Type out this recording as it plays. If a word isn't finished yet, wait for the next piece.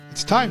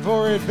It's time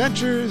for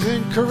Adventures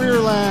in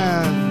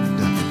Careerland.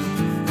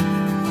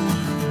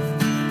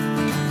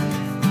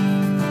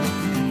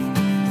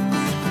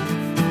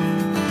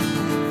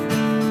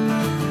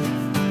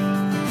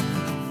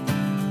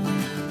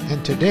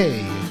 And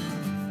today,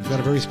 we've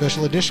got a very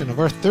special edition of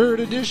our third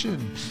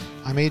edition.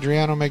 I'm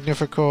Adriano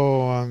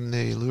Magnifico. I'm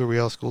the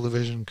Louis-Riel School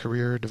Division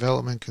Career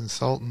Development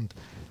Consultant,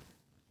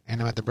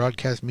 and I'm at the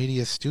Broadcast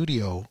Media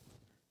Studio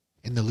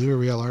in the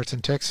Louis-Riel Arts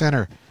and Tech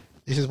Center.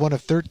 This is one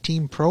of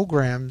 13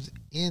 programs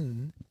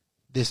in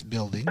this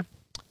building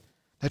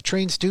that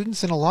train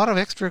students in a lot of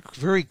extra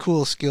very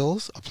cool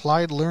skills,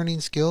 applied learning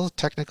skills,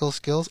 technical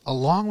skills,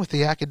 along with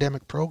the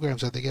academic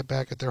programs that they get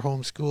back at their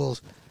home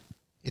schools.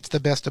 It's the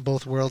best of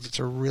both worlds. It's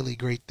a really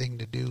great thing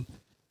to do.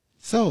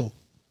 So,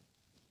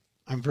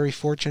 I'm very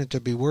fortunate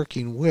to be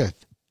working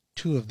with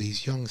two of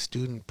these young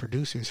student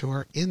producers who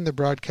are in the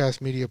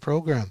broadcast media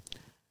program.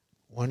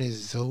 One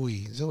is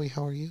Zoe. Zoe,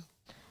 how are you?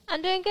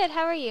 I'm doing good.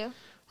 How are you?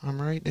 I'm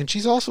right. And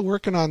she's also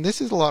working on, this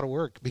is a lot of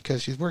work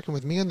because she's working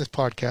with me on this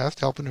podcast,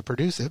 helping to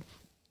produce it.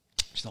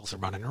 She's also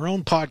running her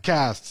own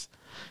podcasts.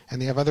 And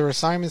they have other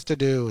assignments to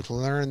do, to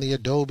learn the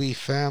Adobe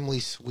Family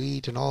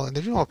Suite and all. And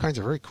they're doing all kinds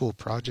of very cool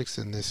projects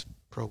in this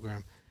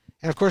program.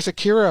 And of course,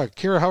 Akira.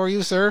 Akira, how are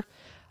you, sir?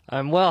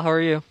 I'm well. How are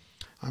you?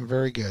 I'm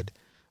very good.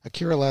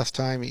 Akira last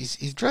time,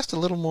 he's dressed a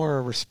little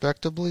more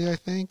respectably, I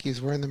think.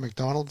 He's wearing the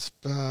McDonald's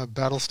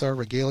Battlestar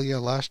regalia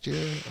last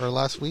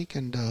week,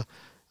 and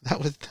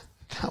that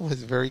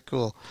was very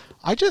cool.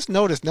 I just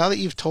noticed, now that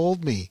you've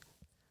told me,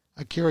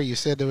 Akira, you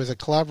said there was a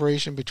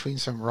collaboration between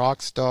some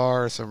rock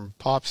star, some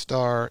pop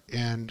star,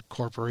 and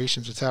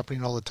corporations that's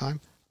happening all the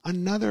time. I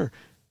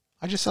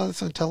just saw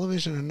this on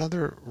television,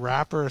 another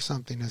rapper or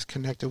something is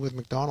connected with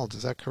McDonald's.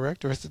 Is that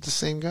correct, or is it the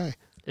same guy?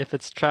 If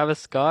it's Travis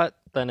Scott,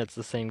 then it's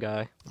the same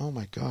guy. Oh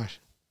my gosh.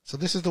 So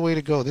this is the way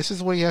to go. This is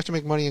the way you have to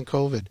make money in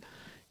COVID.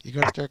 You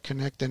got to start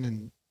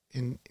connecting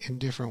in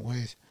different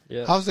ways.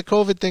 Yeah. How's the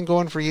COVID thing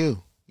going for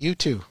you? You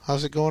two,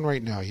 how's it going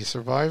right now? You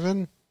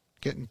surviving?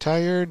 Getting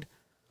tired?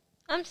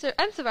 I'm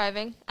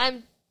surviving.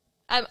 I'm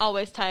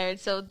always tired,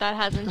 so that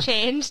hasn't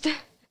changed.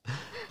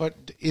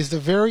 But is the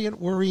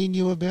variant worrying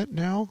you a bit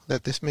now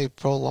that this may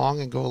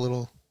prolong and go a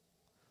little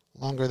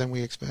longer than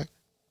we expect?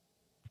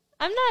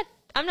 I'm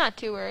not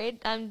too worried.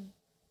 I'm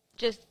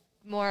just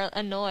more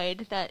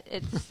annoyed that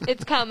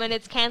it's come and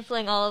it's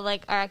canceling all of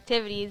like our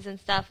activities and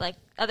stuff, like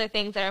other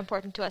things that are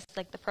important to us,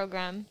 like the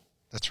program.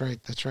 That's right.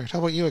 How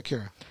about you,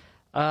 Akira?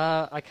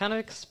 I kind of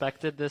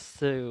expected this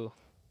to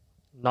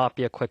not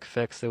be a quick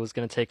fix. It was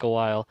going to take a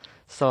while.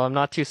 So I'm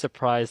not too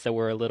surprised that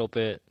we're a little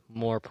bit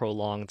more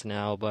prolonged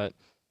now, but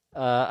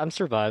I'm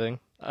surviving.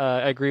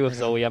 I agree with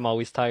Zoe. I'm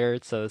always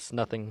tired, so it's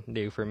nothing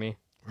new for me.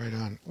 Right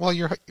on. Well,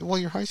 you're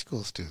high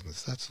school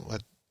students. That's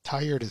what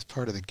tired is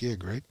part of the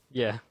gig, right?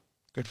 Yeah.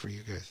 Good for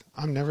you guys.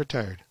 I'm never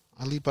tired.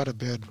 I leap out of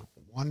bed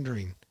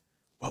wondering,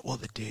 what will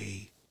the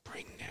day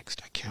bring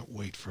next? I can't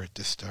wait for it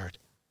to start.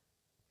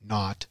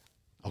 Not.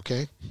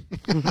 Okay?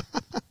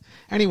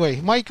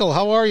 Anyway, Michael,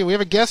 how are you? We have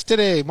a guest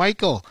today,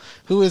 Michael,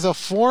 who is a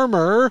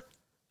former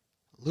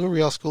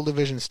Louis-Riel School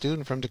Division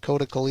student from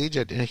Dakota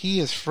Collegiate, and he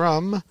is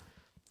from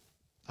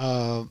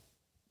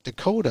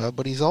Dakota,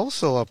 but he's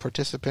also a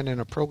participant in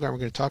a program we're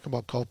going to talk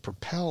about called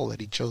Propel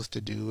that he chose to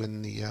do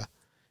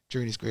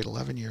during his grade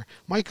 11 year.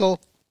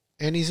 Michael,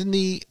 and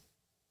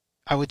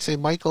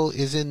Michael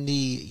is in the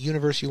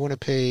University of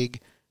Winnipeg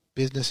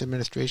Business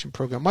Administration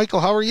program. Michael,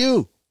 how are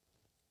you?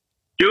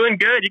 Doing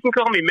good. You can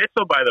call me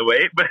Mitchell, by the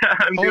way, but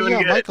I'm doing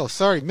good. Michael.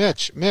 Sorry,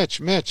 Mitch,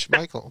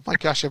 Michael. Oh my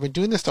gosh, I've been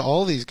doing this to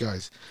all these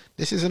guys.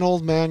 This is an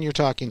old man you're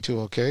talking to,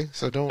 okay?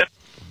 So don't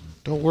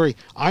worry.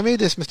 I made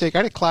this mistake. I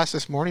had a class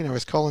this morning. I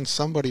was calling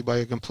somebody by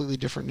a completely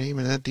different name,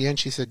 and at the end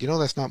she said,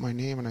 that's not my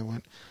name. And I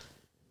went,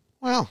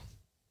 well,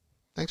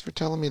 thanks for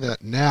telling me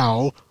that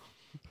now.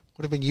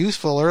 Would have been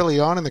useful early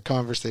on in the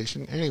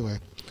conversation. Anyway.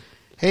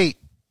 Hey,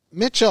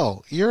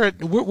 Mitchell,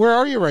 where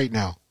are you right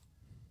now?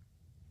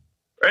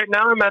 Right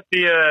now I'm at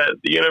the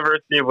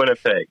University of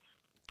Winnipeg.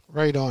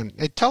 Right on.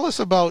 Hey, tell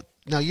us about,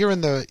 now you're in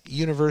the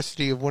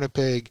University of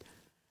Winnipeg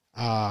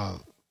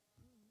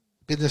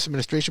Business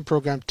Administration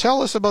program.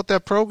 Tell us about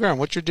that program,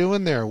 what you're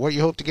doing there, what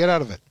you hope to get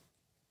out of it.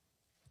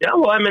 Yeah,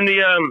 well, I'm in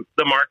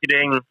the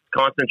marketing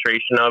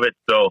concentration of it.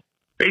 So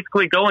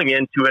basically going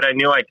into it, I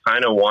knew I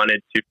kind of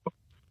wanted to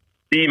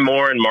be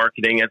more in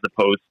marketing as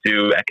opposed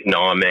to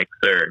economics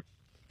or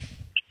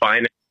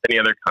finance, any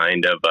other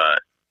kind of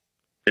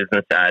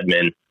business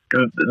admin.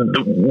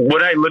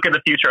 When I look at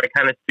the future, I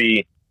kind of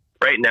see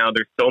right now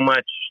there's so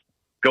much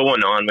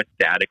going on with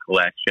data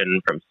collection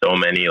from so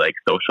many like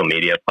social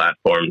media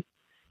platforms.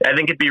 I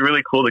think it'd be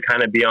really cool to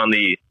kind of be on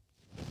the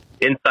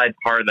inside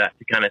part of that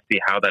to kind of see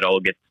how that all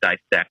gets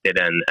dissected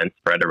and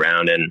spread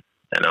around and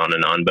on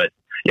and on. But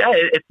yeah,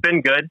 it's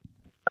been good.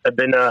 I've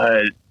been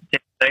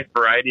taking a nice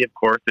variety of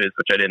courses,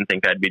 which I didn't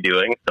think I'd be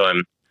doing. So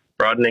I'm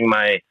broadening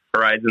my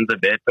horizons a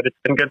bit, but it's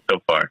been good so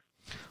far.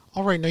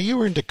 All right. Now, you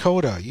were in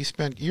Dakota.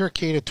 You're a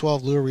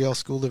K-12 Louis-Riel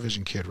School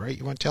Division kid, right?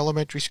 You went to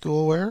elementary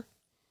school where?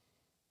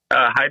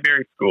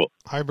 Highbury School.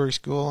 Highbury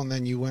School, and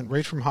then you went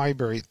right from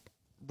Highbury.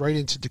 right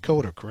into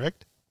Dakota,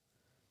 correct?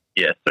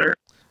 Yes, sir.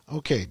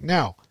 Okay,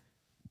 now,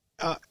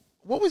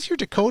 what was your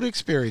Dakota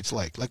experience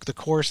like? Like the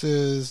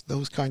courses,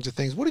 those kinds of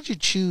things. What did you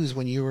choose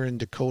when you were in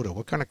Dakota?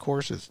 What kind of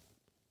courses?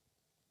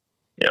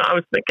 I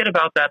was thinking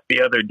about that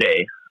the other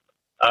day.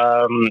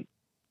 I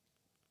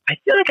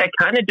feel like I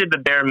kind of did the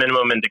bare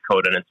minimum in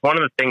Dakota, and it's one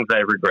of the things I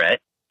regret.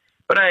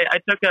 But I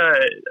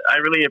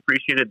really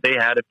appreciated they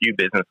had a few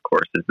business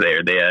courses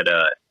there. They had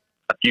a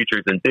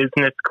futures in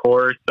business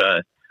course,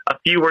 a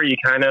few where you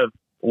kind of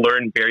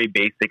learn very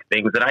basic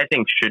things that I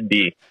think should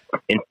be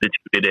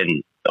instituted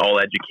in all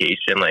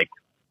education, like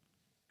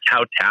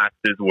how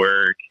taxes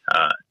work,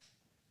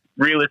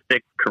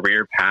 realistic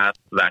career paths,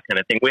 that kind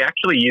of thing. We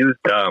actually used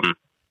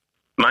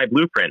my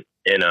blueprint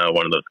in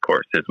one of those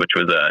courses, which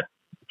was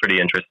pretty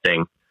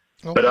interesting.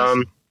 Oh, But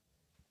awesome.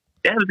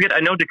 yeah, it was good. I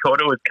know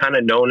Dakota was kind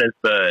of known as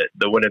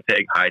the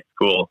Winnipeg high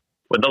school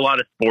with a lot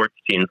of sports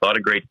teams, a lot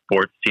of great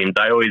sports teams.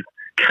 I always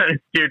kind of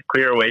steered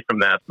clear away from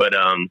that, but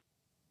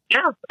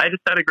yeah, I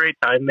just had a great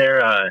time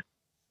there.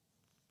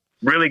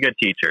 Really good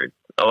teachers.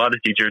 A lot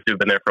of teachers who've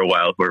been there for a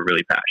while who are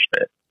really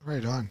passionate.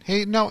 Right on.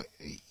 Hey, now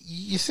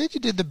you said you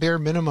did the bare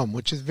minimum,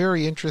 which is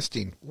very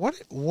interesting.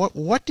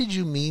 What did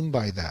you mean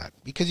by that?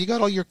 Because you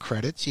got all your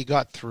credits, you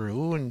got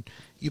through, and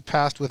you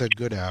passed with a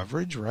good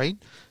average, right?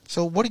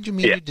 So what did you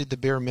mean Yeah. you did the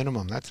bare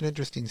minimum? That's an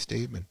interesting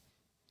statement.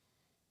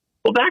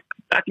 Well, back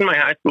in my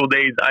high school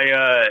days,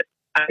 I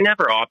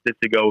never opted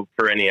to go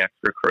for any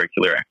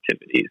extracurricular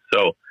activities.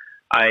 So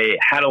I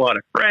had a lot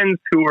of friends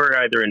who were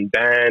either in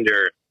band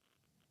or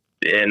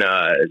in.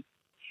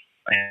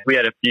 We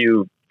had a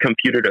few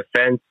computer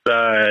defense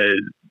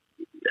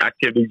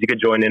activities you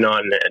could join in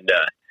on, and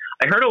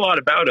I heard a lot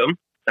about them.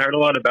 I heard a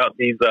lot about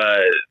these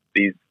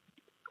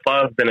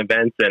clubs and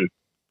events, and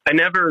I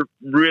never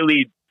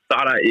really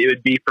thought it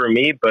would be for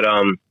me. But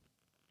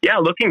yeah,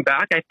 looking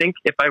back, I think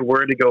if I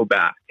were to go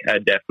back,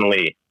 I'd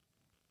definitely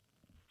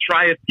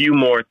try a few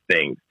more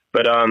things.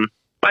 But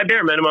by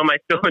bare minimum, I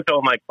still went to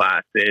all my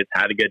classes,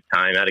 had a good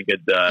time, had a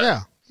good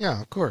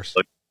Yeah, of course.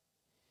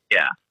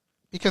 yeah.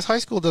 Because high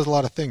school does a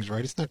lot of things,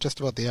 right? It's not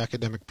just about the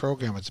academic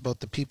program. It's about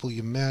the people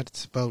you met.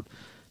 It's about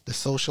the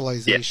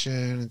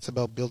socialization. Yeah. It's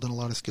about building a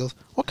lot of skills.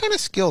 What kind of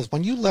skills?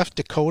 When you left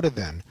Dakota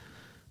then,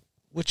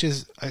 which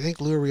is, I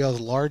think, Louis Riel's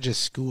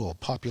largest school,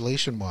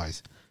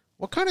 population-wise,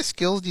 what kind of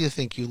skills do you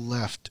think you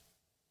left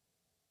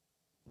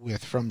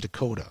with from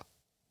Dakota?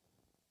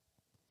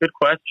 Good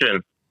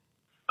question.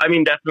 I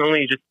mean,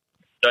 definitely just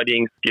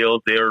studying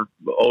skills. They're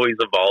always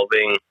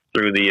evolving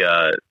through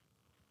the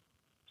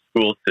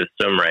school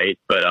system, right?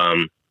 But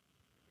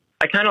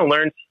I kind of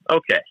learned,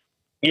 okay,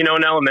 in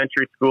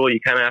elementary school, you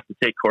kind of have to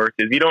take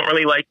courses you don't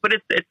really like, but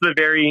it's the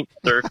very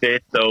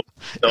surface. So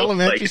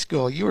elementary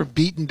school, you were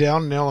beaten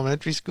down in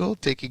elementary school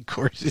taking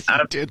courses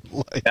you didn't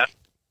like. Yeah.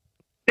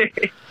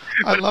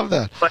 I love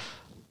that.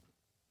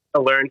 I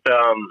learned,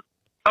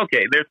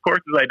 okay, there's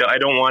courses I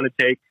don't want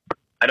to take.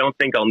 I don't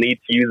think I'll need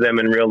to use them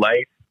in real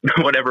life,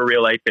 whatever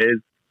real life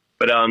is.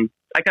 But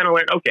I kind of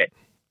learned, okay,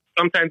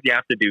 sometimes you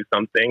have to do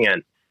something,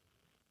 and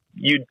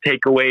you'd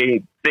take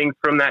away things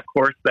from that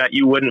course that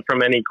you wouldn't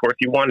from any course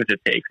you wanted to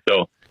take.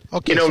 So,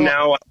 okay,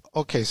 now...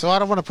 Okay, so I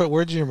don't want to put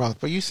words in your mouth,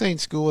 but you saying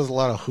school was a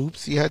lot of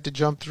hoops you had to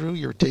jump through?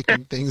 You were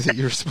taking things that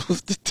you're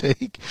supposed to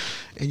take,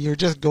 and you're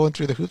just going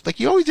through the hoops? Like,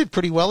 you always did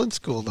pretty well in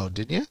school, though,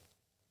 didn't you?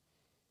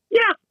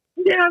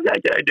 Yeah,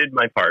 I did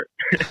my part.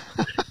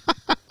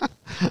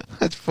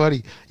 That's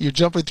funny. You're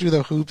jumping through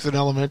the hoops in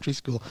elementary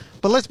school.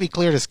 But let's be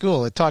clear to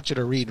school, it taught you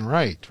to read and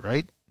write,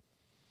 right?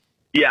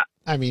 Yeah,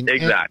 I mean,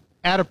 exactly.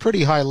 At a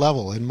pretty high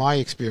level, in my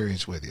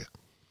experience with you.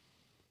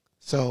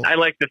 So I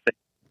like to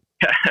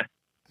think.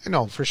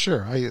 No, for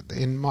sure.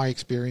 In my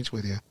experience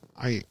with you,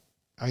 I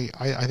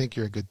think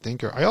you're a good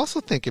thinker. I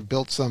also think it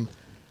built some,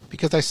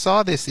 because I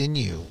saw this in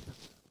you.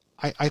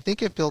 I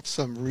think it built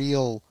some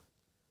real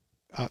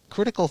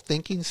critical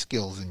thinking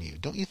skills in you.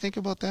 Don't you think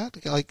about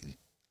that?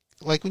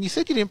 Like when you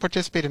said you didn't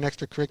participate in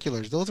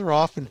extracurriculars, those are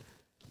often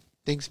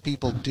things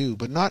people do,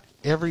 but not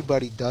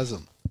everybody does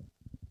them.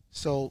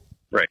 So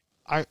right.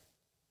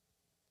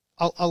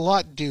 A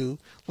lot do.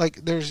 Like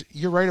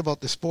you're right about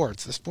the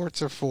sports. The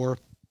sports are for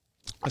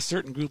a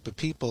certain group of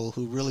people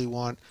who really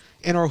want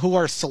or who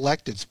are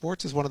selected.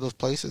 Sports is one of those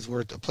places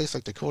where a place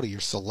like Dakota, you're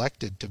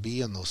selected to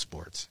be in those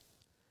sports.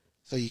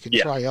 So you can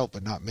try out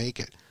but not make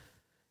it.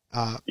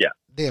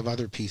 They have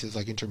other pieces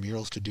like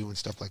intramurals to do and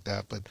stuff like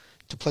that, but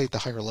to play at the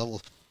higher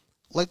levels.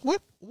 Like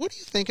what do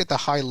you think at the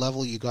high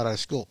level you got out of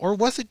school? Or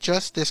was it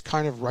just this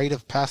kind of rite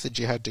of passage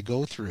you had to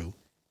go through?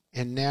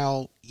 And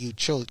now you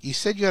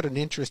said you had an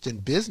interest in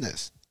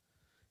business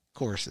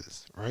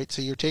courses, right?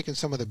 So you're taking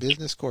some of the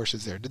business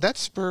courses there. Did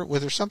that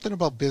was there something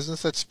about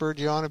business that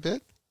spurred you on a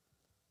bit?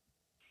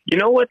 You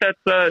know what?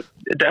 That's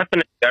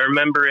definitely. I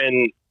remember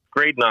in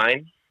grade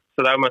 9,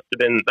 so that was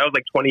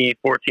like 2014,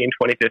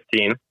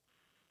 2015.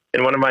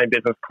 In one of my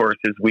business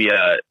courses, we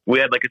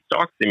had like a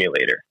stock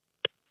simulator.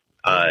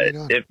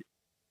 If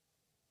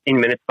 15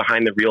 minutes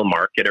behind the real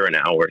market or an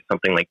hour,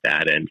 something like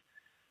that. And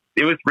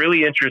it was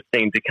really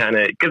interesting to kind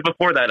of, because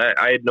before that,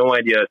 I had no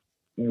idea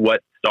what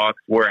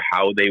stocks were,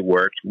 how they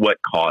worked, what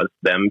caused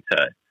them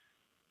to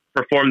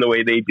perform the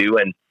way they do.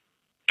 And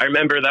I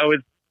remember that was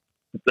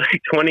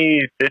like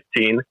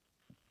 2015,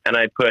 and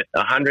I put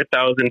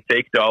 100,000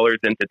 fake dollars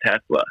into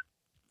Tesla.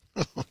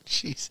 Oh,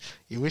 jeez.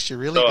 You wish you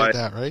really So did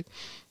that, right?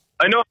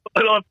 I know a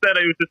little upset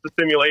it was just a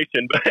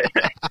simulation,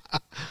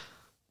 but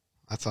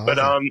That's awesome. but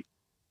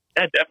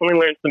I definitely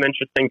learned some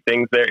interesting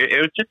things there. It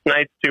was just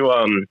nice to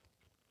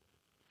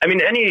I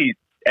mean, any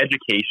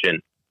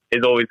education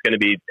is always going to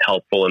be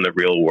helpful in the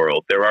real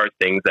world. There are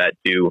things that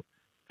do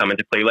come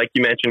into play, like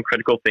you mentioned,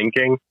 critical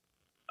thinking.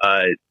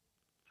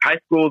 High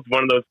school is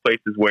one of those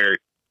places where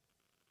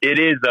it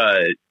is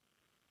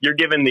you're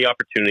given the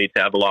opportunity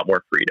to have a lot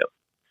more freedom.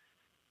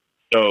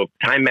 So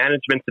time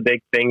management's a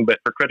big thing, but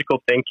for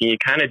critical thinking, you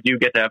kind of do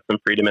get to have some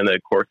freedom in the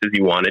courses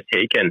you want to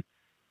take. And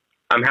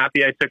I'm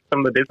happy I took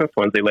some of the business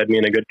ones. They led me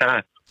in a good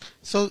path.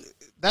 So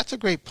that's a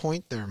great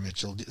point there,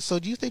 Mitchell. So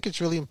do you think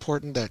it's really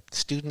important that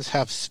students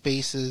have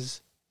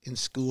spaces in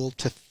school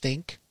to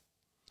think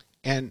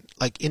and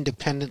like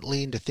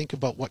independently and to think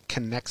about what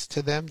connects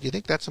to them? Do you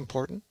think that's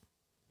important?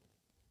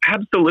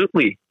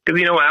 Absolutely. Because,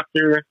 you know,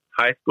 after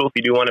high school, if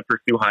you do want to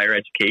pursue higher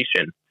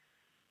education,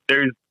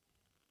 there's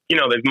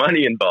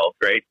money involved,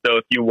 right? So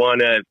if you want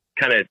to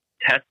kind of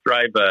test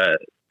drive a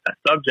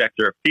subject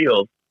or a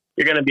field,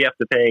 you're going to be up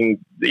to paying,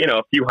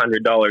 a few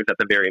 $100s at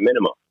the very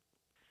minimum.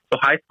 So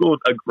high school is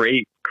a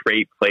great,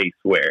 great place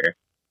where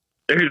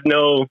there's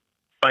no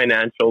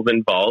financials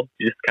involved.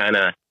 You just kind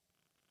of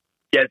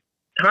get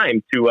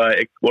time to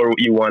explore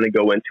what you want to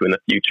go into in the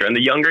future. And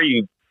the younger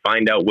you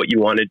find out what you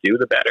want to do,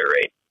 the better,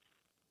 right?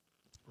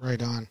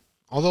 Right on.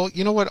 Although,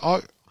 you know what?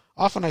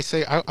 Often I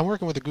say, I'm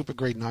working with a group of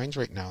grade 9s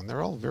right now, and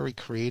they're all very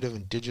creative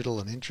and digital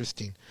and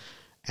interesting.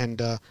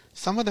 And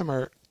some of them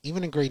are,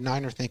 even in grade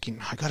 9, are thinking,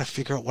 I got to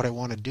figure out what I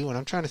want to do. And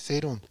I'm trying to say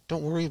to them,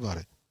 don't worry about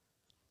it.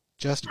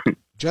 Just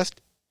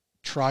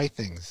try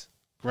things,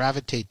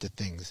 gravitate to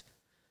things,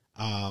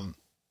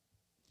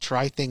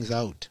 try things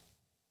out,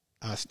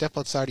 step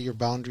outside of your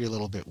boundary a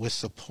little bit with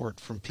support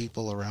from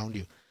people around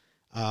you.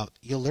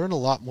 You'll learn a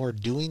lot more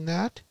doing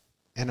that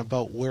and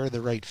about where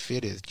the right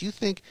fit is. Do you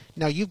think,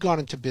 now you've gone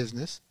into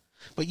business,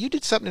 but you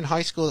did something in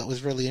high school that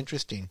was really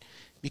interesting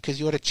because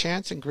you had a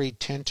chance in grade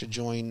 10 to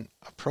join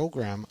a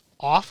program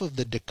off of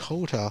the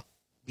Dakota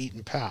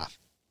beaten path.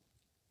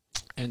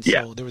 And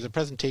so there was a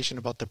presentation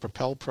about the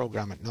Propel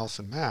program at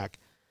Nelson Mac.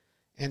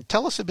 And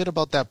tell us a bit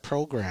about that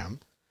program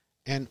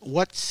and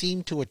what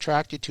seemed to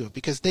attract you to it,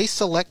 because they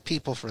select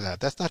people for that.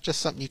 That's not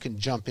just something you can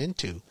jump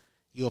into.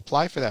 You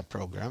apply for that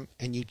program,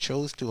 and you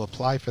chose to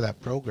apply for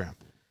that program.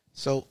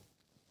 So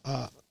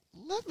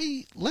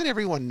let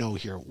everyone know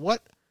here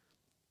what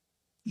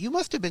you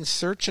must have been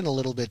searching a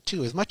little bit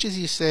too. As much as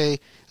you say,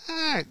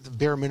 the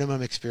bare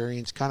minimum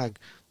experience, kind of,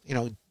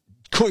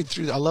 going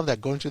through. I love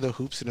that, going through the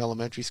hoops in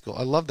elementary school.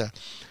 I love that.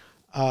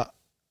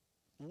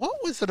 What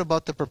was it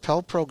about the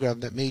Propel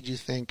program that made you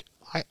think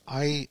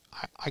I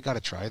got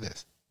to try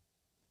this?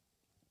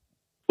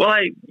 Well,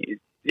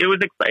 it was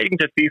exciting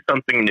to see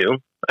something new.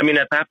 I mean,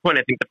 at that point,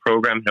 I think the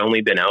program had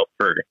only been out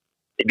for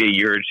maybe a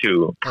year or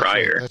two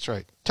prior. That's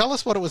right. Tell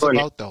us what it was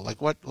about, though.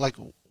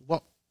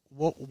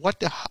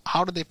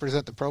 How did they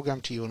present the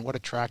program to you, and what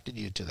attracted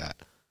you to that?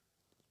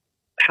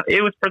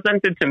 It was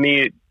presented to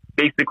me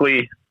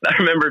basically. I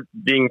remember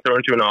being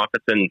thrown to an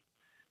office, and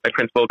my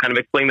principal kind of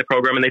explained the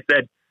program, and they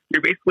said,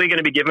 "You're basically going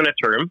to be given a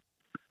term.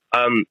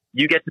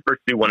 You get to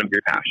pursue one of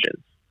your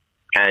passions,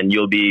 and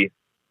you'll be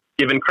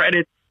given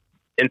credits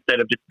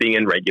instead of just being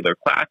in regular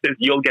classes.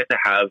 You'll get to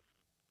have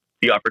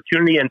the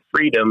opportunity and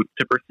freedom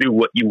to pursue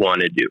what you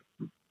want to do."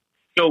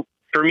 So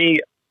for me,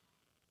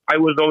 I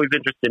was always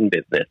interested in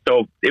business.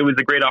 So it was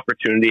a great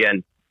opportunity.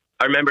 And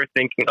I remember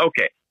thinking,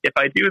 okay, if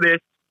I do this,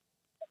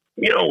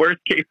 worst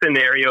case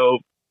scenario,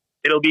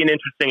 it'll be an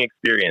interesting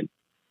experience.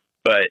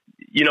 But,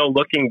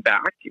 looking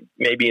back,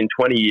 maybe in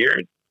 20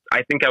 years,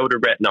 I think I would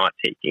regret not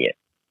taking it.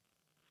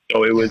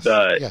 So it was,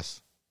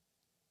 yes.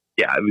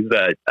 Yeah, it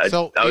was,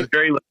 I was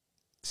very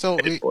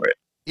excited for it.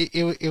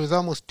 It was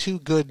almost too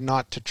good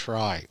not to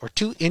try, or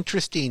too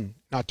interesting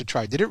not to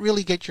try. Did it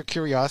really get your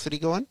curiosity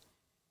going?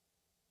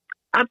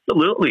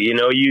 Absolutely.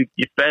 You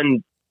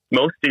spend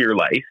most of your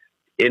life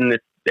in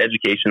this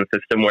education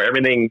system where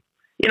everything,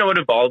 it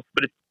evolves,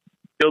 but it's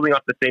building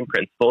off the same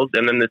principles.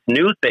 And then this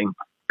new thing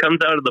comes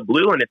out of the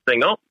blue, and it's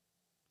saying, oh,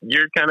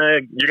 you're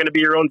going to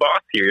be your own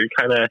boss here.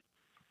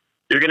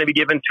 You're going to be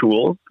given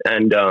tools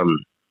and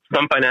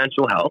some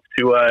financial help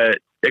to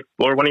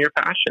explore one of your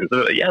passions.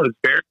 So, yeah, it was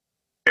very,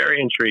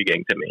 very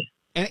intriguing to me.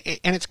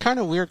 And it's kind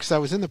of weird because I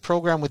was in the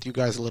program with you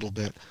guys a little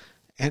bit,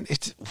 and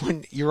it's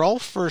when you're all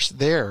first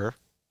there,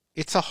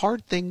 it's a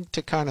hard thing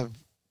to kind of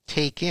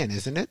take in,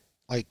 isn't it?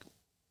 Like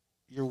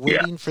you're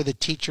waiting for the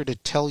teacher to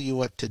tell you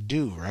what to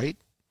do, right?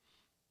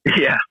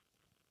 Yeah.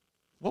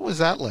 What was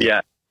that like? Yeah.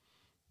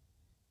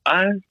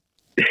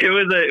 It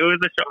was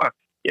a shock.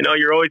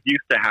 You're always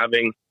used to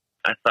having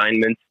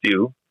assignments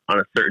due on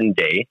a certain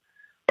day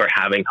or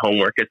having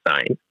homework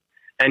assigned.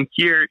 And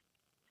here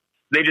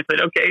they just said,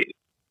 okay,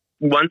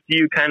 once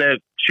you kind of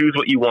choose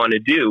what you want to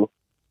do,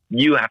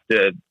 you have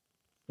to,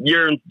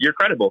 you're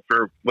credible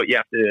for what you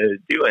have to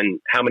do and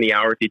how many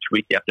hours each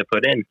week you have to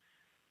put in.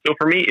 So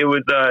for me, it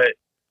was,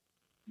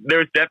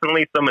 there's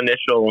definitely some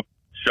initial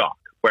shock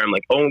where I'm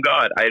like, oh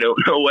God, I don't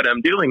know what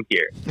I'm doing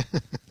here.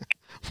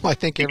 Well, I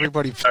think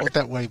everybody felt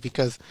that way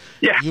because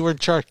you were in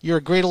charge. You're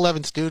a grade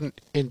 11 student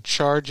in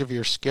charge of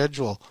your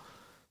schedule.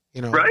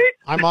 You know, right?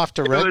 I'm off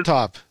to Red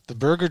Top, the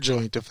burger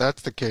joint, if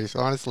that's the case,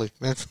 honestly.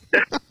 That's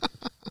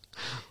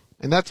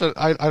and that's what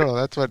I don't know.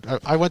 That's what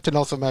I went to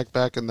Nelson Mac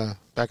back in the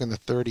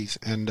 30s,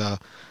 and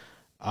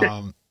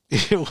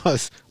it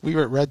was, we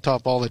were at Red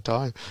Top all the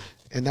time,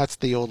 and that's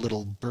the old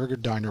little burger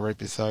diner right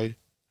beside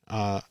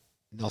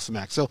Nelson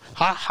Mac. So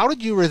how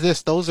did you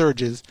resist those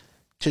urges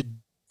to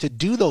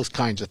do those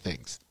kinds of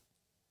things?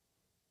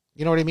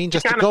 You know what I mean?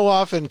 Just to go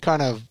off and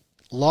kind of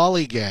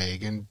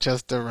lollygag and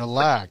just to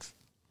relax.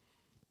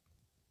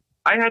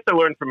 I had to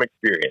learn from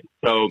experience.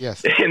 So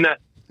yes. in that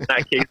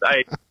case,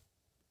 I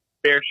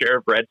fair share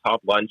of Red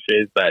Top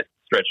lunches that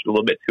stretched a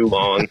little bit too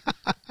long.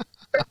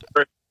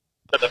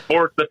 The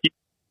forks a few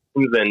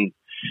times,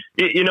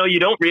 and you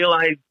don't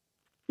realize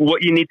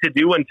what you need to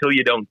do until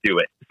you don't do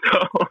it.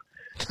 So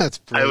that's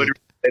brilliant.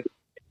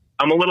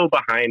 I'm a little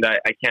behind. I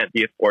can't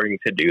be affording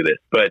to do this,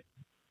 but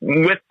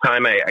with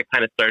time, I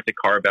kind of started to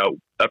carve out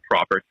a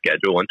proper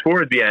schedule. And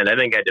towards the end, I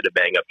think I did a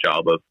bang up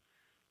job of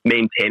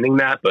maintaining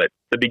that, but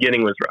the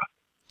beginning was rough.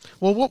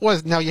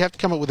 Well, now you have to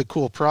come up with a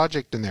cool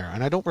project in there,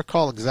 and I don't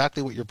recall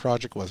exactly what your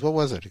project was. What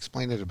was it?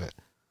 Explain it a bit.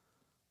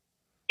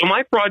 So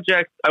my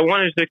project, I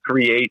wanted to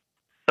create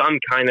some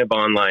kind of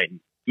online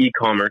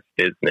e-commerce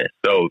business.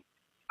 So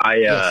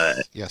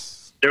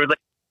yes. There was like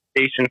a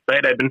station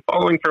site I'd been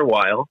following for a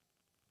while.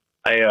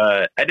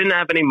 I didn't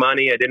have any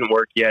money. I didn't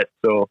work yet.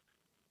 So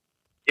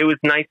it was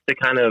nice to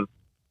kind of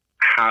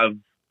have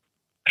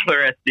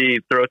LRSD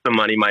throw some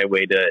money my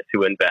way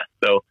to invest.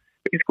 So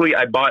basically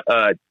I bought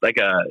a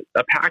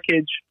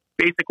package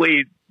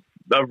basically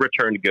of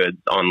returned goods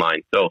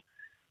online. So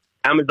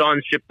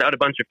Amazon ships out a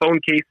bunch of phone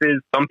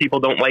cases. Some people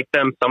don't like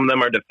them. Some of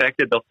them are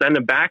defective. They'll send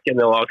them back and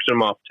they'll auction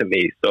them off to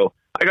me. So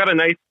I got a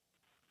nice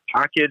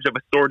package of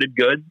assorted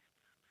goods.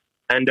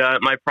 And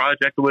my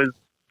project was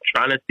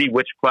trying to see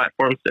which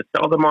platforms to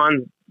sell them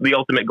on. The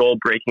ultimate goal,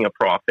 breaking a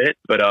profit.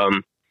 But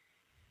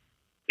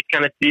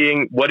kind of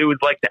seeing what it was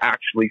like to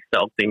actually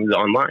sell things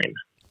online.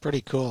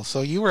 Pretty cool.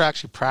 So you were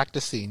actually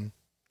practicing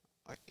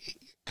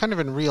kind of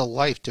in real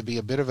life to be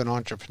a bit of an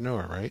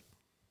entrepreneur, right?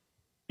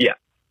 Yeah.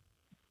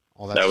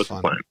 Oh, that's that was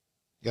fun. fun.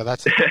 Yeah,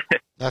 that's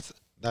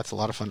a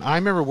lot of fun. I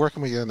remember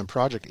working with you on the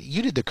project.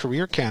 You did the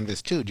career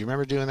canvas too. Do you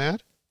remember doing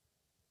that?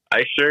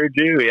 I sure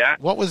do, yeah.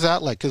 What was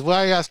that like? Because what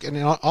I ask, and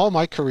all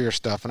my career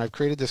stuff, and I've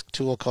created this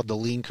tool called the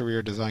Lean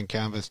Career Design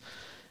Canvas,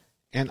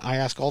 and I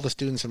ask all the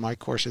students in my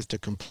courses to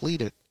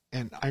complete it.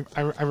 And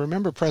I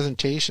remember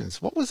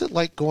presentations. What was it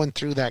like going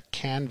through that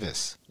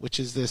canvas, which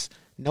is this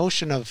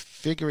notion of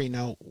figuring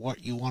out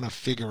what you want to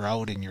figure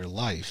out in your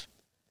life,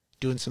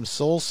 doing some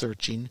soul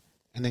searching,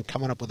 and then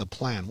coming up with a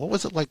plan? What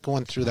was it like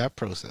going through that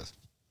process?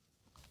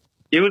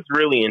 It was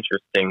really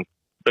interesting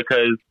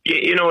because,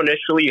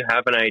 initially you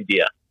have an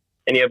idea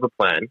and you have a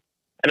plan.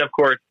 And of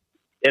course,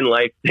 in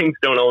life, things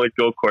don't always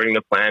go according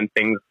to plan.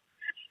 Things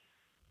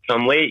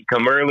come late,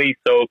 come early.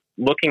 So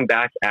looking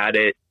back at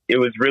it, it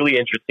was really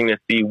interesting to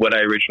see what I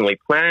originally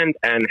planned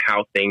and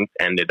how things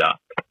ended up.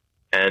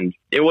 And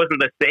it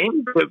wasn't the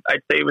same, but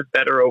I'd say it was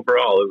better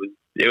overall.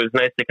 It was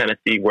nice to kind of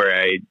see where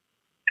I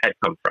had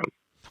come from.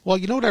 Well,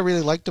 you know what I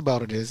really liked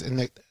about it is in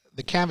the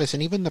Canvas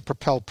and even the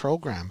Propel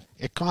program,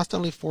 it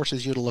constantly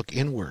forces you to look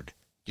inward.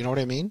 You know what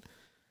I mean?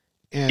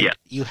 And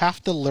you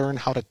have to learn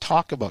how to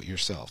talk about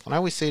yourself. And I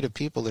always say to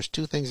people, there's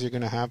two things that are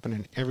going to happen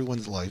in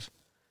everyone's life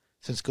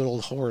since good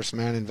old Horace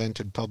Mann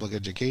invented public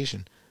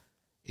education.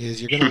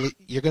 Is you're going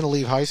to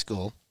leave high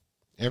school.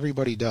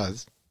 Everybody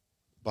does,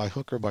 by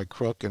hook or by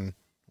crook, and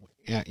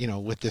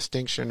with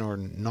distinction or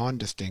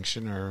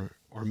non-distinction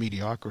or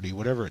mediocrity,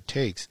 whatever it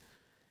takes.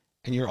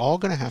 And you're all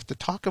going to have to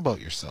talk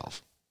about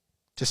yourself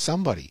to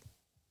somebody,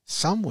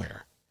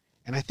 somewhere.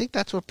 And I think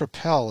that's what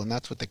Propel and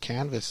that's what the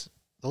Canvas,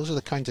 those are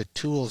the kinds of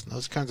tools and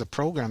those kinds of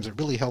programs that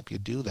really help you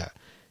do that.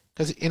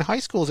 Because in high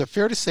school, is it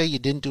fair to say you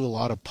didn't do a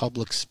lot of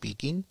public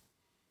speaking?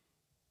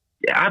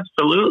 Yeah,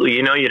 absolutely.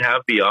 You'd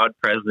have the odd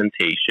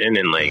presentation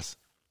and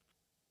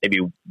maybe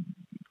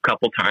a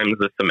couple times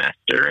a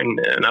semester.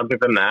 And other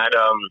than that,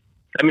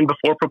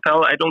 before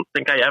Propel, I don't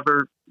think I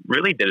ever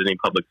really did any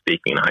public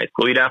speaking in high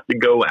school. You'd have to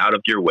go out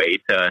of your way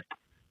to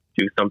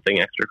do something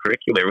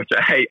extracurricular, which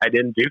I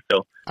didn't do.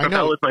 So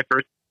Propel was my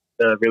first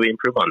to really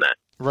improve on that.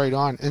 Right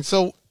on. And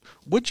so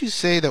would you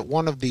say that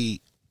one of the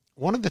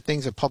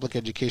things that public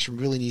education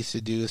really needs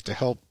to do is to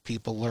help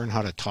people learn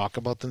how to talk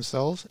about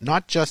themselves,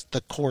 not just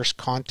the course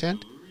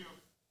content?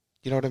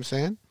 You know what I'm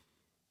saying?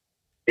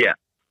 Yeah.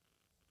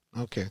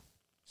 Okay.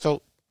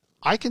 So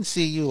I can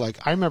see you,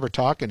 I remember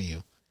talking to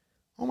you.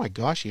 Oh my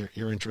gosh,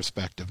 you're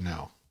introspective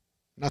now.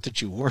 Not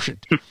that you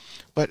weren't,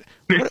 but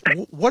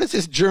what has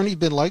this journey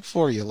been like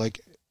for you?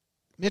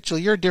 Mitchell,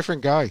 you're a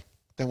different guy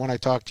than when I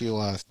talked to you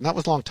last. And that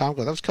was a long time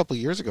ago. That was a couple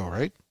of years ago,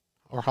 right?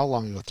 Or how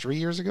long ago? 3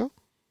 years ago?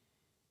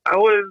 I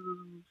was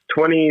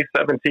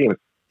 2017. Yeah.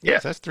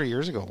 Yes, that's 3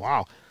 years ago.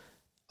 Wow.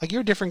 Like,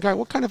 you're a different guy.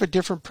 What kind of a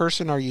different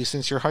person are you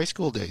since your high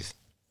school days?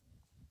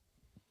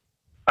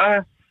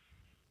 Uh,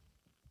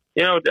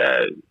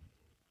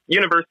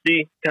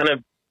 university kind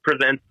of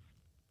presents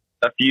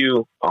a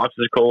few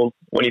obstacles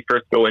when you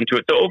first go into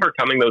it. So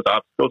overcoming those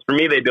obstacles, for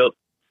me, they built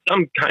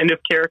some kind of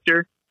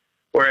character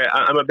where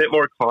I'm a bit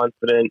more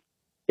confident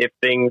if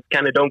things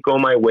kind of don't go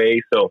my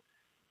way. So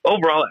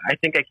overall, I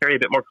think I carry a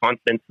bit more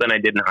confidence than I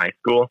did in high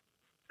school.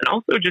 And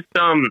also just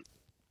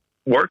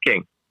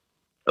working,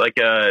 like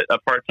a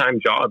part-time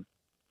job,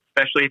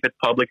 especially if it's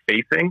public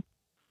facing.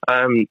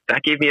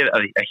 That gave me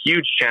a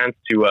huge chance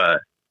to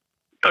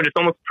just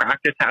almost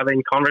practice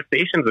having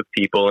conversations with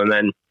people. And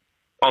then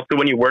also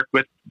when you work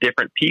with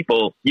different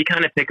people, you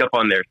kind of pick up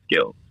on their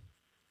skills.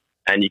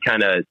 And you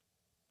kind of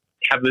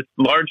have this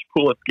large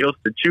pool of skills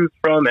to choose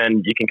from,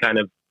 and you can kind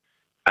of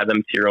add them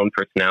to your own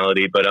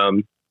personality. But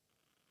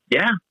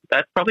yeah,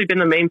 that's probably been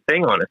the main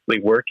thing, honestly,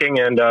 working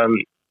and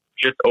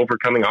just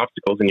overcoming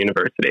obstacles in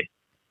university.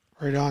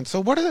 Right on. So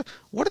what are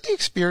the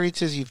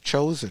experiences you've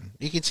chosen?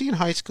 You can see in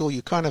high school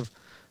you kind of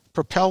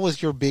Propel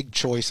was your big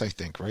choice, I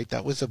think, right?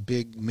 That was a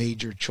big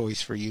major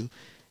choice for you.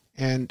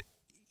 And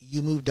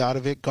you moved out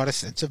of it, got a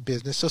sense of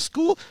business. So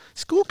school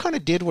kind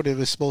of did what it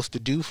was supposed to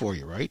do for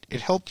you, right?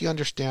 It helped you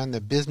understand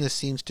that business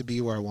seems to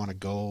be where I want to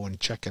go and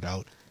check it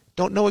out.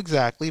 Don't know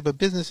exactly, but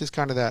business is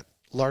kind of that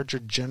larger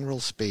general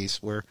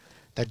space where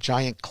that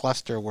giant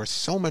cluster where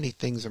so many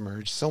things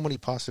emerge, so many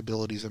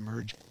possibilities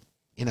emerge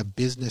in a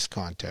business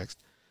context.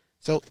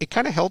 So it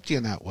kind of helped you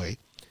in that way.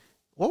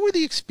 What were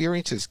the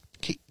experiences?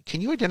 Can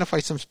you identify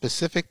some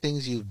specific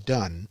things you've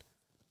done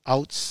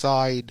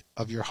outside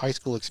of your high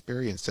school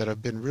experience that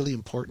have been really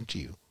important to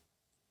you?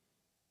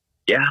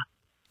 Yeah.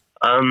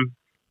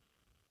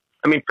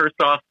 First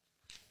off,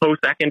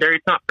 post-secondary,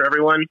 it's not for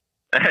everyone.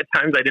 At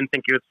times I didn't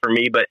think it was for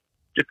me, but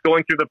just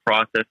going through the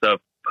process of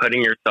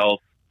putting yourself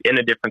in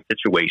a different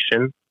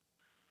situation.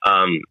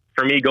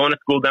 For me, going to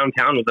school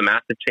downtown was a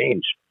massive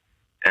change.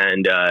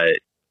 And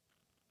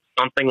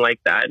something like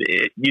that,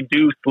 you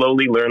do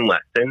slowly learn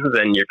lessons,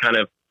 and you're kind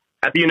of,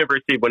 at the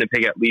University of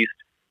Winnipeg at least,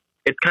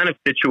 it's kind of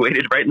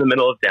situated right in the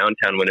middle of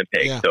downtown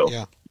Winnipeg.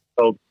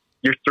 So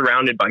you're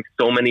surrounded by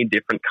so many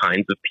different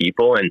kinds of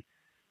people and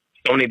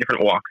so many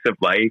different walks of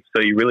life.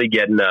 So you really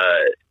get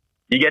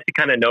to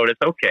kind of notice,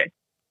 okay,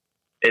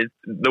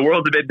 the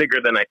world's a bit bigger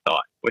than I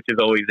thought, which is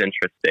always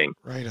interesting.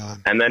 Right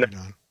on. And then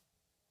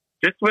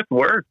just with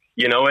work,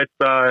 it's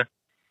I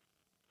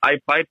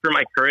applied for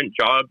my current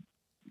job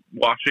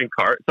washing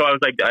cars. So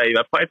I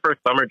applied for a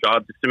summer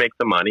job just to make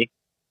some money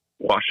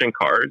washing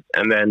cars.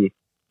 And then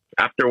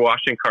after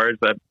washing cars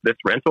at this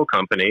rental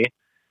company,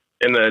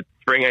 in the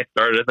spring, I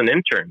started as an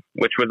intern,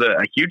 which was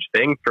a huge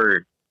thing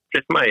for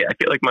just my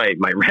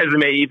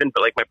resume, even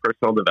for like my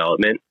personal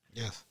development.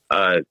 Yes.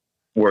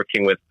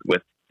 Working with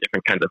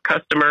different kinds of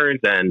customers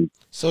and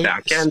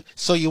back end.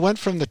 So you went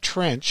from the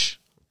trench,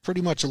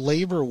 pretty much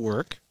labor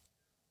work,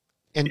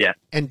 and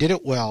did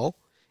it well,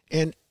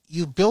 and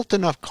you built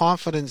enough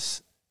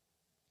confidence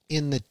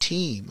in the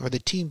team, or the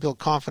team built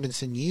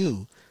confidence in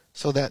you,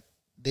 so that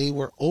they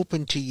were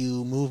open to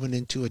you moving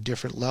into a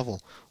different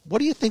level. What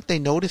do you think they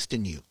noticed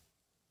in you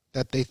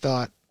that they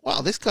thought,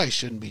 wow, this guy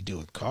shouldn't be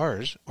doing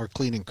cars or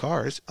cleaning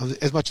cars,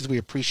 as much as we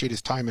appreciate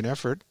his time and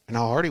effort and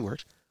how hard he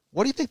works?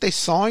 What do you think they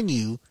saw in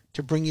you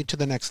to bring you to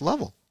the next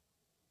level?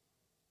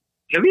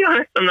 To be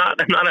honest, I'm not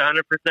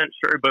 100%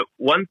 sure, but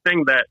one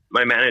thing that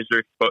my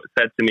manager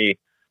said to me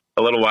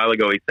a little while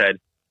ago, he said,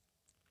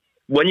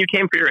 when you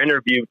came for your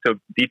interview to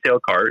detail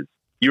cars,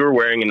 you were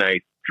wearing a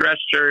nice dress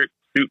shirt,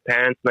 suit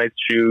pants, nice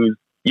shoes.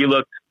 You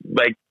looked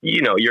like,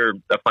 you're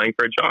applying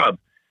for a job.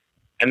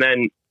 And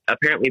then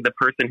apparently the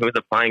person who was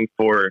applying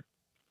for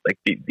like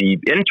the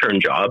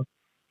intern job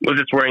was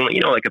just wearing,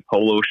 like a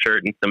polo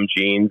shirt and some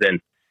jeans. And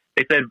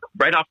they said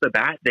right off the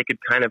bat, they could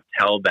kind of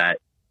tell that,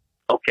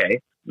 okay,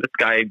 this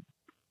guy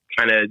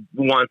kind of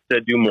wants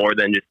to do more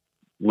than just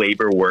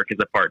labor work as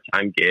a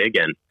part-time gig.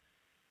 And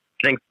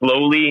I think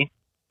slowly,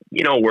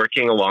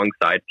 working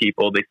alongside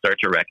people, they start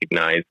to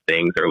recognize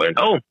things or learn,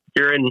 oh,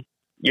 you're in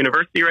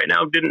university right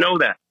now. Didn't know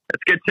that.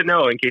 That's good to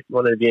know in case you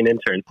want to be an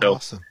intern. So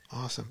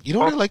Awesome. You know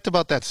what I liked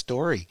about that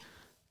story?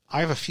 I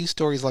have a few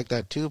stories like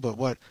that too, but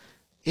what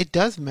it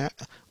does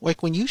matter,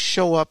 like when you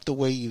show up the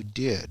way you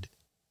did,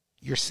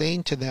 you're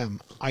saying to them,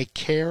 I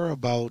care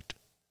about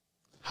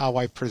how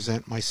I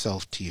present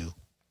myself to you.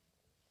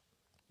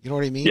 You know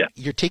what I mean? Yeah.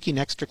 You're taking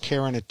extra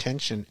care and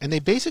attention. And they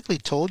basically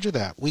told you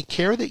that. We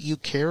care that you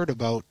cared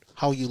about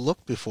how you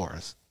looked before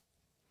us.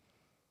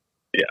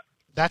 Yeah.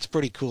 That's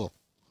pretty cool.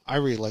 I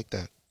really like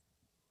that.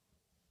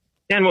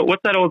 And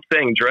what's that old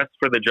saying? Dress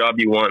for the job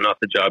you want, not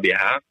the job you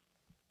have.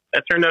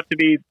 That turned out to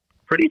be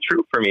pretty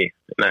true for me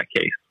in that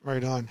case.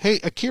 Right on. Hey,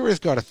 Akira's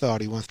got a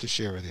thought he wants to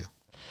share with you.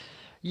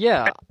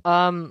 Yeah.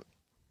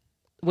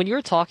 When you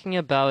were talking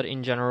about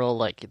in general,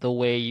 like the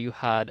way you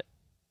had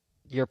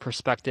your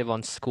perspective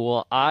on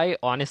school, I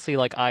honestly,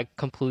 I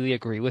completely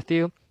agree with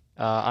you.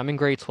 I'm in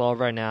grade 12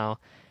 right now,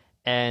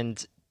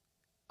 and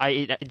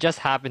it just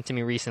happened to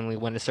me recently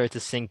when it started to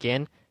sink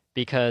in,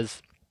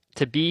 because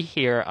to be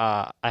here,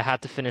 I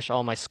had to finish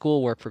all my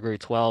schoolwork for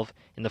grade 12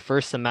 in the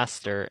first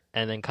semester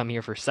and then come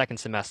here for second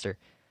semester.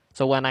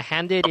 So when I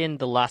handed in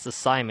the last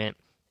assignment,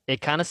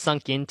 it kind of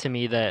sunk into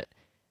me that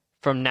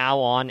from now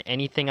on,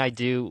 anything I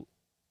do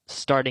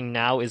starting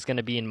now is going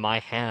to be in my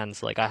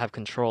hands. Like, I have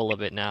control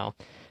of it now,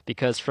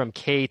 because from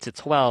K to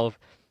 12,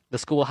 the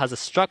school has a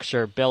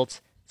structure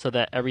built so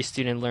that every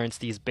student learns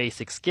these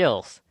basic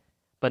skills.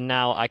 But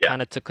now I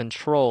kind of took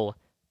control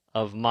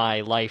of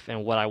my life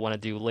and what I want to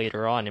do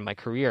later on in my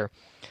career.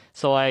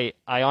 So I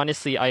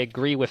honestly, I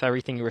agree with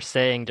everything you were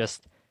saying,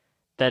 just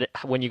that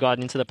when you got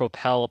into the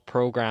Propel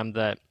program,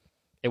 that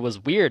it was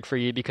weird for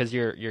you because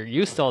you're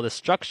used to all this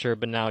structure,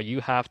 but now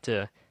you have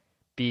to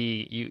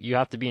be you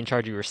have to be in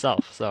charge of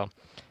yourself. So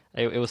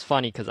it was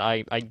funny because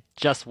I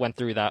just went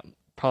through that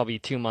probably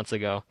 2 months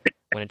ago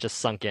when it just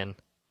sunk in.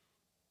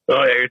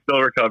 Oh yeah, you're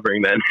still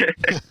recovering then.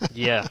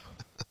 Yeah.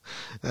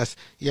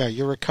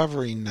 You're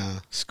recovering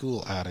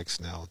school addicts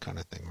now, kind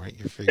of thing, right?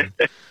 You're figuring.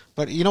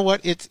 But you know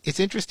what? It's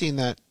interesting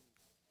that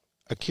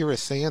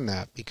Akira's saying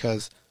that,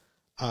 because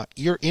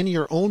you're in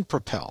your own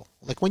Propel.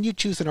 Like when you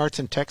choose an arts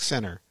and tech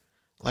center,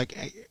 like,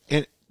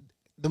 and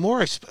the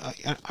more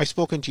I've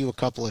spoken to you a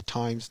couple of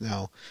times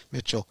now,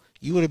 Mitchell,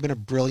 you would have been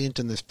brilliant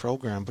in this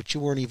program, but you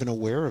weren't even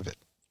aware of it,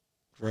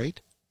 right?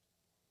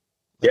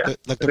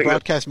 Like the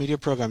broadcast media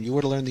program, you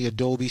would have learned the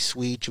Adobe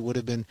suite. You would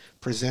have been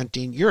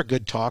presenting. You're a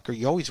good talker.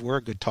 You always were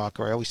a good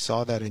talker. I always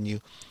saw that in you.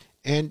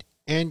 And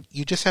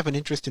you just have an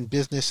interest in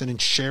business and in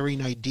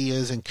sharing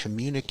ideas and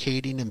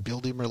communicating and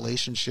building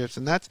relationships.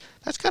 And that's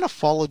kind of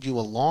followed you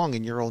along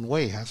in your own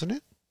way, hasn't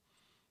it?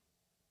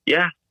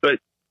 Yeah, but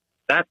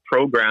that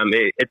program,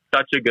 it's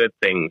such a good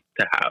thing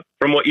to have.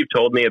 From what you've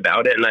told me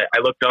about it, and I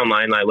looked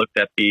online, I looked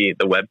at the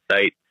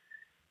website,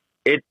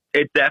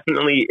 it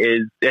definitely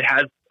is, it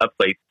has a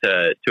place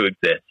to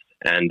exist.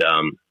 And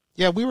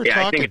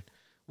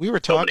we were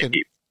talking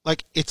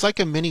like it's like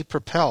a mini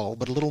Propel,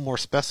 but a little more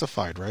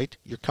specified, right?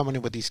 You're coming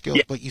in with these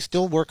skills, but you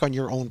still work on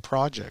your own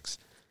projects.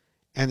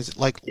 And it's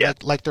like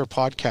their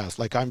podcast,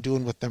 like I'm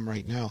doing with them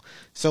right now.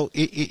 So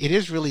it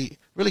is really,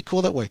 really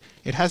cool that way.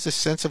 It has a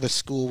sense of a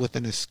school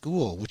within a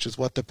school, which is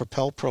what the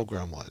Propel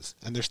program was.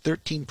 And there's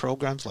 13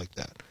 programs like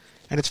that.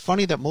 And it's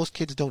funny that most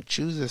kids don't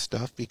choose this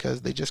stuff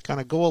because they just kind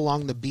of go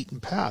along the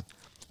beaten path.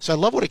 So I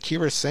love what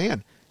Akira is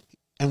saying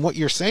and what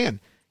you're saying.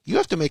 You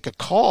have to make a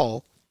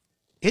call.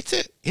 It's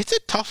a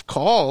tough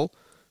call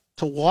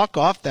to walk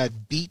off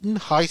that beaten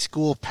high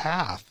school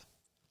path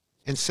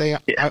and say,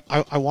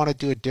 I want to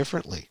do it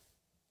differently.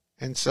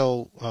 And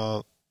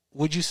so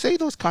would you say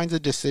those kinds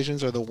of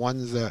decisions are the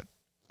ones that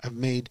have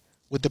made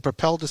with the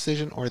Propel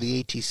decision or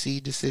the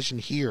ATC decision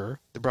here,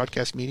 the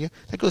broadcast media?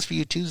 That goes for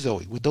you too,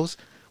 Zoe.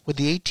 With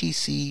the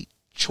ATC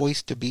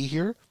choice to be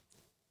here,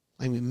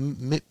 I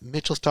mean,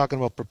 Mitchell's talking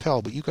about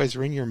Propel, but you guys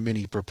are in your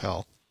mini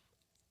Propel.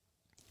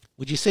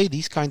 Would you say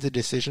these kinds of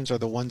decisions are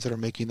the ones that are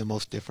making the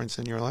most difference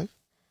in your life?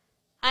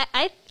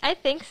 I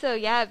think so,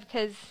 yeah,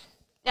 because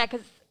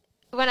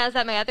when I was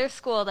at my other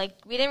school, like,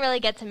 we didn't really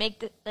get to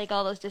make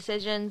all those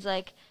decisions.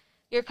 Like,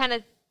 you're kind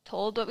of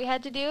told what we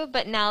had to do,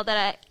 but now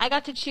that I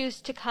got to choose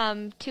to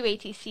come to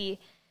ATC,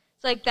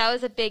 so like that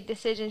was a big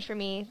decision for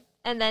me.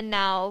 And then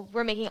now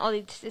we're making all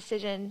these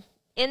decisions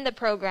in the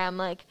program,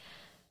 like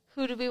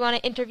who do we want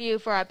to interview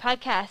for our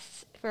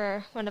podcasts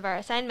for one of our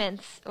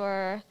assignments,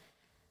 or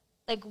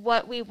like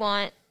what we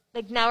want.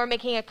 Like now we're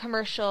making a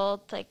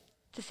commercial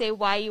to say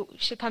why you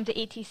should come to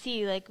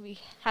ATC. Like we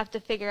have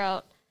to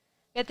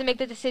make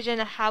the decision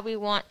of how we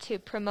want to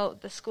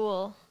promote the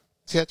school.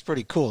 See, that's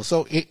pretty cool.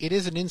 So it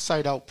is an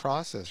inside-out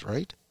process,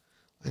 right?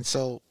 And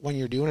so when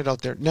you're doing it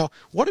out there. Now,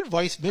 what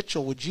advice,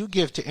 Mitchell, would you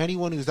give to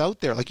anyone who's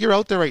out there? Like you're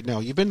out there right now.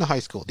 You've been to high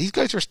school. These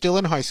guys are still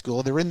in high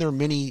school. They're in their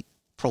mini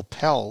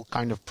Propel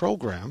kind of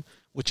program,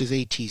 which is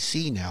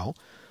ATC now.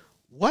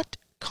 What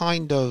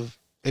kind of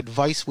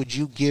advice would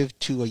you give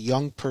to a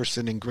young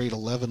person in grade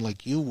 11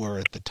 like you were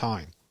at the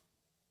time?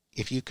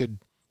 If you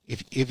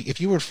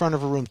were in front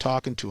of a room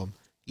talking to them,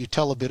 you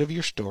tell a bit of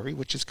your story,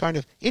 which is kind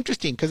of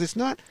interesting because it's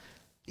not,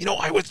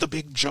 I was the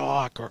big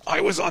jock, or I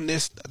was on the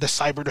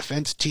cyber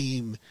defense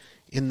team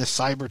in the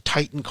cyber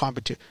titan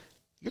competition.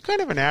 You're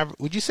kind of an average.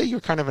 Would you say you're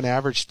kind of an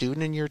average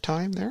student in your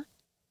time there?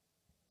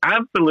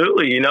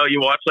 Absolutely. You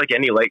watch like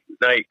any late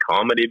night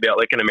comedy about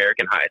like an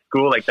American high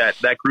school, like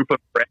that group of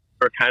friends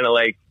are kind of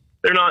like,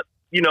 they're not,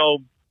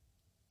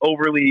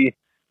 overly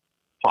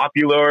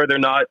popular. They're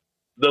not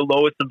the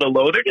lowest of the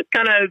low. They're just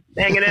kind of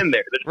hanging in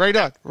there. Right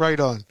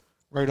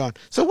on.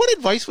 So what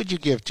advice would you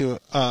give to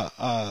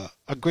a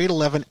grade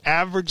 11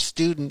 average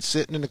student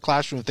sitting in the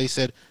classroom if they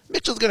said,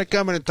 Mitchell's going to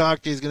come in and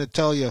talk to you, he's going to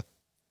tell you,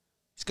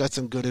 he's got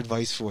some good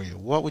advice for you?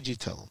 What would you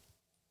tell them?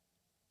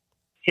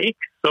 Take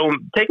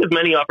as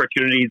many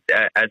opportunities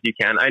as you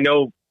can. I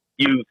know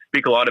you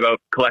speak a lot about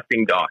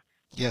collecting dots.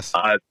 Yes.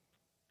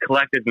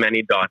 Collect as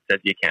many dots as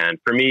you can.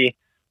 For me,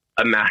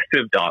 a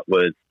massive dot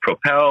was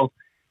Propel.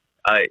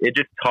 It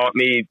just taught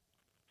me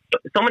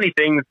so many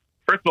things.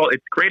 First of all,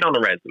 it's great on a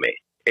resume.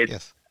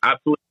 It's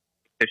absolutely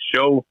to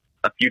show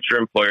a future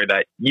employer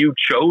that you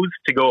chose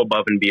to go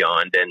above and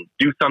beyond and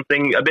do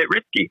something a bit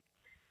risky.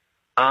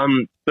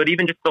 But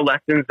even just the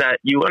lessons that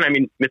you learn, I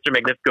mean, Mr.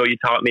 Magnifico, you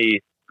taught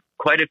me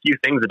quite a few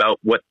things about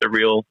what the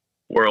real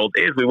world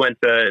is. We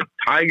went to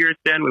Tigers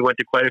Den. We went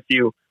to quite a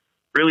few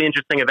really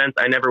interesting events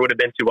I never would have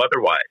been to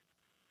otherwise.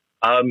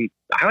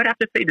 I would have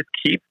to say just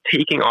keep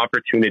taking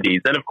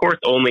opportunities. And of course,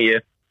 only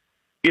if,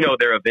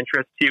 they're of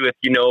interest to you. If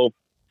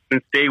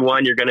since day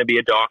one, you're going to be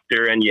a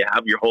doctor and you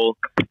have your whole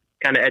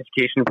kind of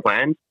education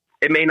planned,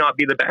 it may not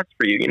be the best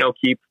for you.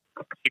 Keep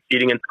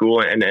succeeding in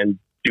school and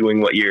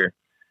doing what you're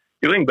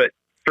doing. But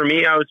for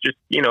me, I was just,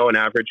 an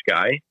average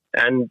guy,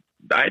 and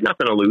I had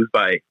nothing to lose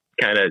by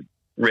kind of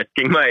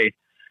risking my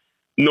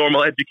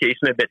normal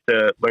education a bit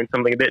to learn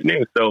something a bit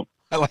new. So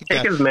I like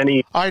take that. as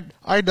many. I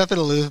had nothing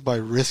to lose by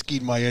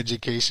risking my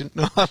education.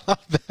 No, I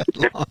love that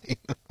line.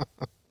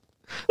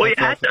 Well, you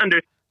have to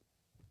understand,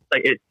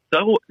 it's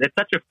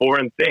such a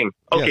foreign thing.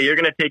 Okay, Yes. You're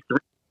going to take 3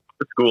 years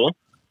to school.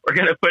 We're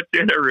going to put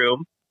you in a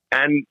room,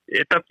 and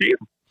it's up to you.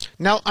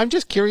 Now, I'm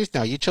just curious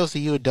now. You chose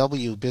the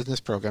UW business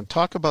program.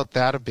 Talk about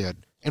that a bit.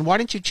 And why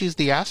didn't you choose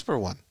the Asper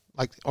one?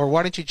 Or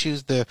why didn't you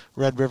choose the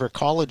Red River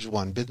College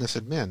one, business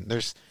admin?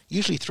 There's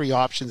usually 3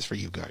 options for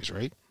you guys,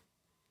 right?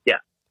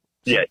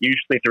 Yeah,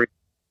 usually 3.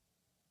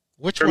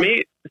 Which For one?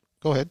 me,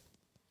 Go ahead.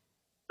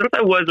 since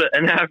I was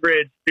an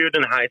average student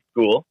in high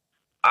school,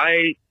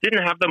 I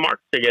didn't have the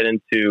marks to get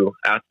into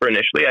Asper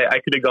initially. I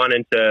could have gone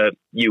into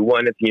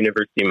U1 at the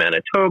University of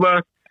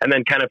Manitoba and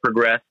then kind of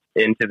progressed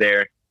into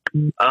there.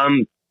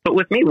 But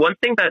with me, one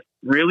thing that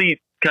really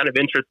kind of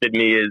interested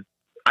me is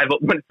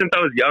since I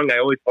was young, I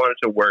always wanted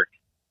to work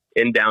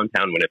in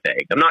downtown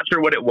Winnipeg. I'm not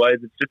sure what it was.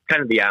 It's just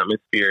kind of the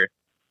atmosphere.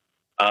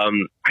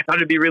 I thought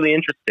it'd be really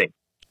interesting.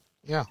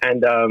 Yeah.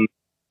 And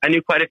I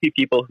knew quite a few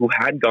people who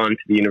had gone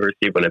to the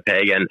University of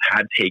Winnipeg and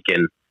had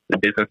taken the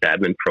business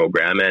admin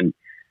program, and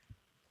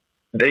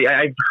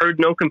I've heard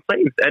no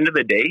complaints. End of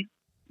the day,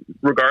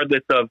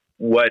 regardless of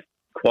what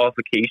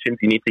qualifications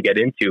you need to get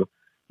into,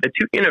 the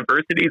 2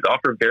 universities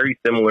offer very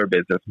similar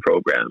business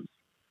programs.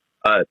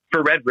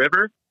 For Red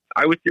River,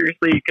 I was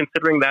seriously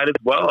considering that as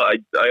well. I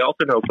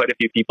also know quite a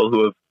few people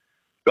who have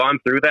gone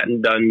through that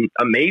and done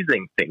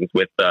amazing things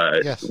with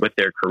with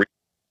their career.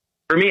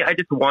 For me, I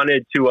just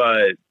wanted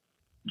to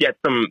get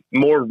some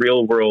more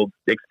real world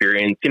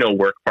experience,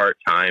 work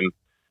part-time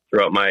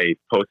throughout my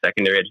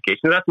post-secondary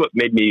education. That's what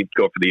made me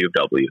go for the U of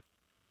W.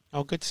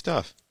 Oh, good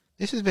stuff.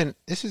 This has been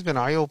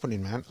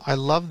eye-opening, man. I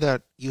love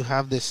that you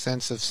have this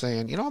sense of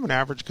saying, I'm an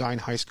average guy in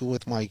high school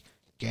with my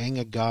gang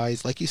of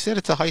guys. Like you said,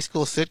 it's a high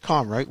school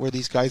sitcom, right? Where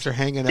these guys are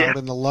hanging out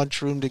in the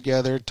lunchroom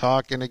together,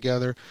 talking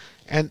together,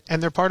 and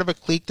they're part of a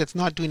clique that's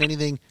not doing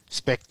anything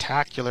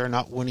spectacular,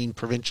 not winning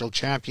provincial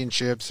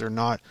championships, or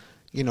not,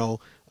 winning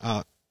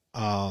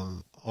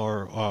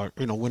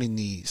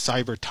the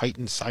Cyber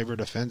Titan cyber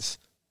defense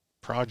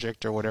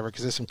project or whatever,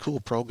 because there's some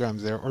cool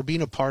programs there, or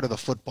being a part of the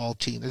football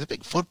team. There's a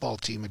big football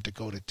team in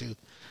Dakota too.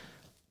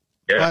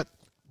 Yeah.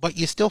 But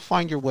you still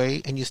find your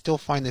way, and you still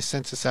find this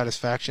sense of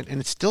satisfaction, and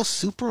it's still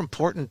super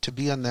important to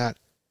be on that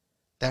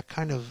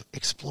kind of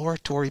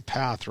exploratory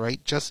path,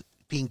 right? Just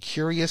being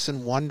curious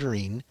and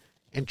wondering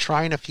and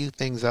trying a few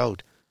things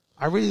out.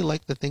 I really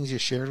like the things you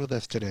shared with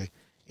us today.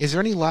 Is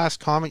there any last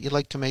comment you'd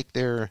like to make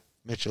there,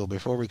 Mitchell,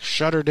 before we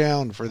shut her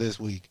down for this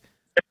week?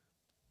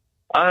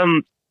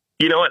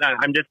 You know what?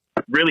 I'm just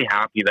really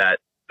happy that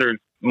there's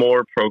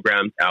more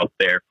programs out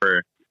there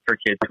for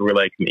kids who are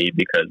like me,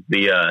 because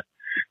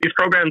these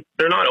programs,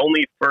 they're not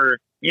only for,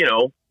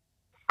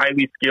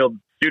 highly skilled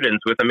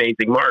students with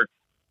amazing marks.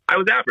 I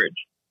was average,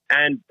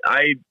 and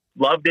I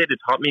loved it. It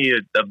taught me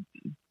a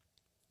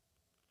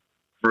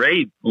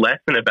great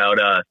lesson about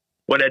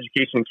what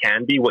education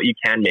can be, what you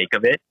can make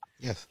of it.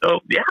 Yes. So,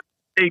 yeah,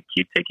 keep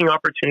taking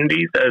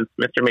opportunities, as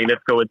Mr.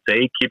 Magnifico would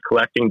say, keep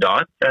collecting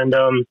dots, and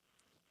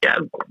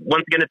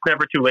once again, it's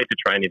never too late to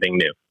try anything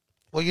new.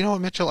 Well, you know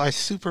what, Mitchell? I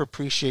super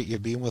appreciate you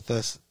being with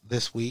us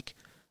this week.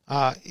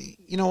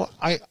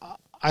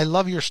 I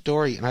love your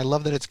story, and I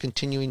love that it's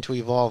continuing to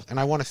evolve. And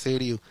I want to say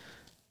to you,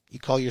 you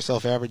call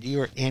yourself average.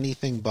 You are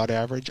anything but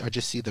average. I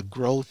just see the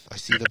growth. I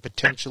see the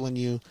potential in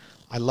you.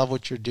 I love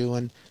what you're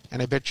doing,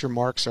 and I bet your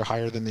marks are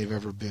higher than they've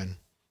ever been.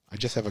 I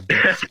just have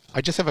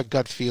a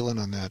gut feeling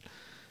on that.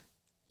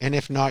 And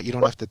if not, you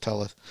don't have to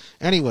tell us.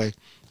 Anyway,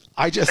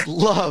 I just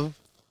love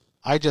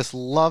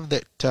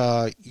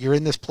that you're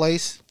in this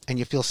place and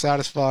you feel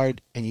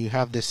satisfied and you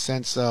have this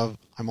sense of,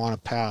 I'm on a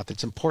path.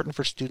 It's important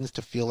for students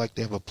to feel like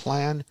they have a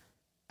plan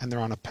and they're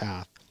on a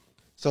path.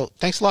 So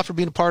thanks a lot for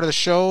being a part of the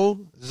show.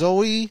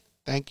 Zoe,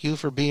 thank you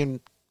for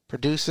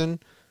producing.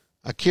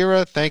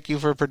 Akira, thank you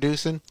for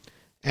producing.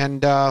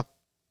 And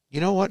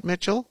you know what,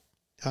 Mitchell?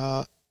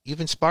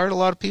 You've inspired a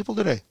lot of people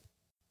today.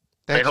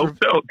 I hope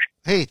so.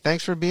 Hey,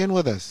 thanks for being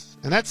with us.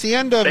 And that's the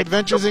end of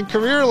Adventures in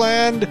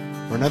Careerland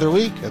for another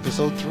week,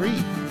 episode 3.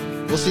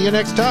 We'll see you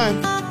next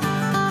time.